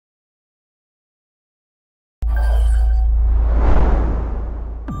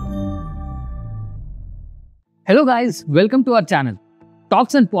Hello guys, welcome to our channel.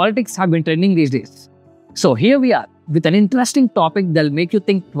 Talks and politics have been trending these days. So here we are with an interesting topic that'll make you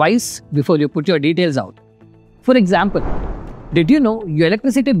think twice before you put your details out. For example, did you know your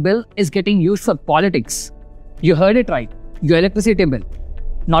electricity bill is getting used for politics? You heard it right, your electricity bill.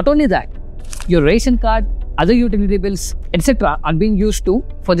 Not only that, your ration card, other utility bills, etc. are being used too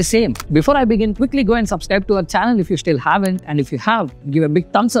for the same. Before I begin, quickly go and subscribe to our channel if you still haven't, and if you have, give a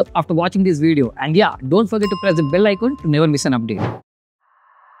big thumbs up after watching this video. And yeah, don't forget to press the bell icon to never miss an update.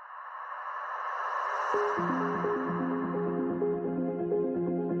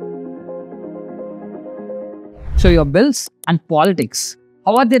 So your bills and politics,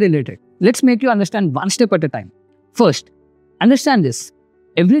 how are they related? Let's make you understand one step at a time. First, understand this.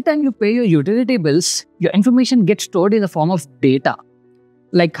 Every time you pay your utility bills, your information gets stored in the form of data.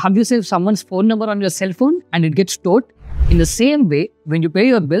 Like how you save someone's phone number on your cell phone and it gets stored? In the same way, when you pay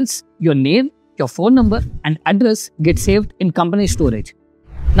your bills, your name, your phone number and address get saved in company storage.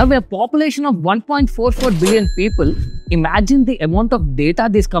 Now with a population of 1.44 billion people, imagine the amount of data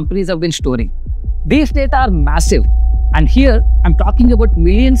these companies have been storing. These data are massive, and here I'm talking about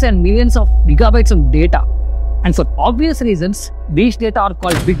millions and millions of gigabytes of data. And for obvious reasons, these data are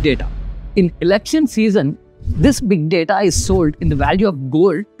called big data. In election season, this big data is sold in the value of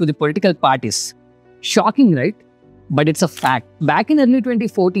gold to the political parties. Shocking, right? But it's a fact. Back in early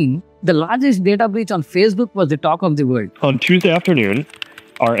 2014, the largest data breach on Facebook was the talk of the world. On Tuesday afternoon,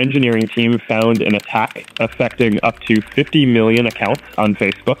 our engineering team found an attack affecting up to 50 million accounts on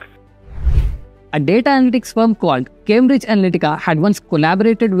Facebook. A data analytics firm called Cambridge Analytica had once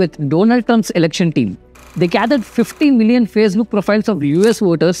collaborated with Donald Trump's election team. They gathered 50 million Facebook profiles of US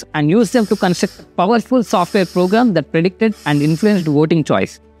voters and used them to construct a powerful software program that predicted and influenced voting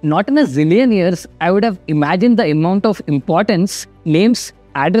choice. Not in a zillion years, I would have imagined the amount of importance names,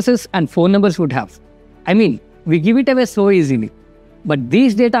 addresses and phone numbers would have. I mean, we give it away so easily. But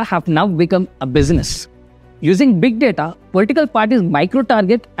these data have now become a business. Using big data, political parties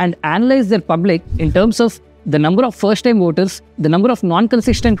micro-target and analyze their public in terms of the number of first-time voters, the number of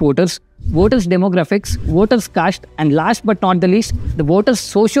non-consistent voters, voters' demographics, voters' caste, and last but not the least, the voters'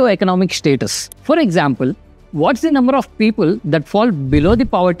 socio-economic status. For example, what's the number of people that fall below the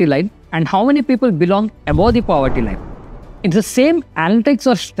poverty line and how many people belong above the poverty line? It's the same analytics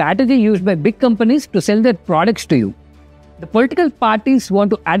or strategy used by big companies to sell their products to you. The political parties want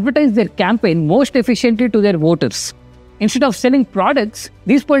to advertise their campaign most efficiently to their voters. Instead of selling products,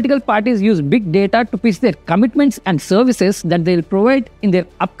 these political parties use big data to pitch their commitments and services that they'll provide in their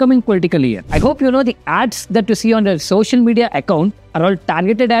upcoming political year. I hope you know the ads that you see on their social media account are all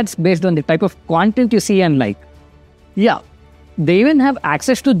targeted ads based on the type of content you see and like. Yeah, they even have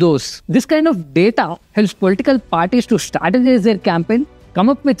access to those. This kind of data helps political parties to strategize their campaign, come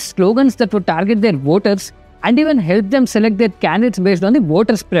up with slogans that would target their voters, and even help them select their candidates based on the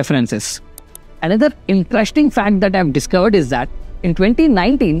voters' preferences. Another interesting fact that I have discovered is that in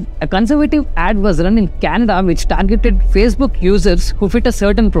 2019, a conservative ad was run in Canada which targeted Facebook users who fit a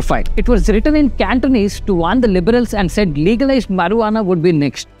certain profile. It was written in Cantonese to warn the liberals and said legalized marijuana would be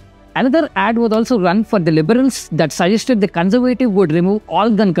next. Another ad was also run for the liberals that suggested the conservative would remove all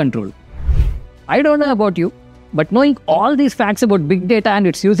gun control. I don't know about you, but knowing all these facts about big data and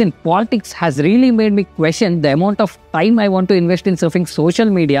its use in politics has really made me question the amount of time I want to invest in surfing social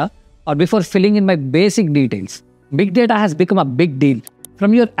media or before filling in my basic details. Big data has become a big deal.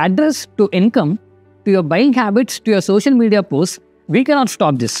 From your address to income, to your buying habits, to your social media posts, we cannot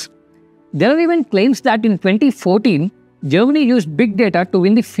stop this. There are even claims that in 2014, Germany used big data to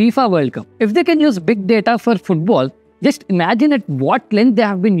win the FIFA World Cup. If they can use big data for football, just imagine at what length they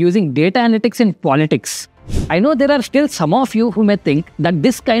have been using data analytics in politics. I know there are still some of you who may think that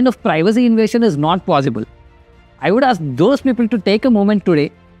this kind of privacy invasion is not possible. I would ask those people to take a moment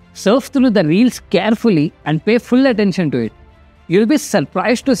today, surf through the reels carefully and pay full attention to it. You'll be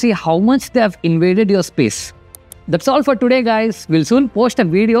surprised to see how much they have invaded your space. That's all for today guys. We'll soon post a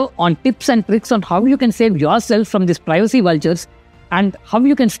video on tips and tricks on how you can save yourself from these privacy vultures and how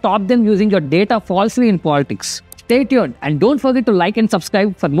you can stop them using your data falsely in politics. Stay tuned and don't forget to like and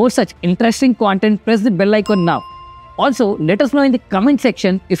subscribe for more such interesting content. Press the bell icon now. Also, let us know in the comment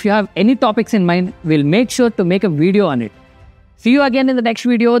section if you have any topics in mind. We'll make sure to make a video on it. See you again in the next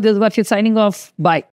video. This is Varshit signing off. Bye.